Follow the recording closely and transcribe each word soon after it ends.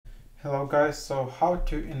Hello guys, so how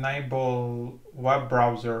to enable web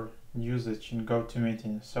browser usage in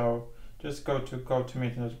GoToMeeting. So just go to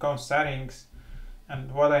GoToMeeting.com settings,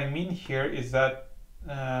 and what I mean here is that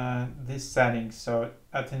these settings, so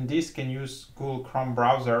attendees can use Google Chrome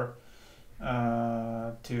browser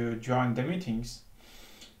to join the meetings,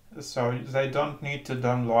 so they don't need to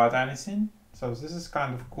download anything. So this is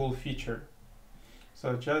kind of cool feature.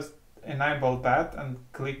 So just enable that and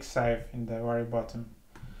click save in the very bottom.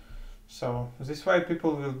 So this way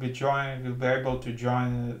people will be able to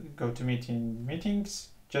join GoToMeeting meetings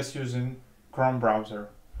just using Chrome browser.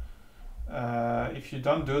 If you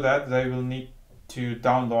don't do that, they will need to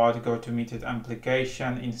download GoToMeeting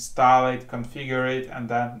application, install it, configure it, and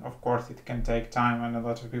then of course it can take time and a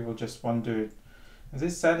lot of people just won't do it.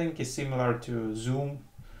 This setting is similar to Zoom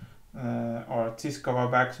or Cisco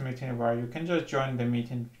WebEx meeting, where you can just join the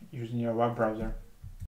meeting using your web browser.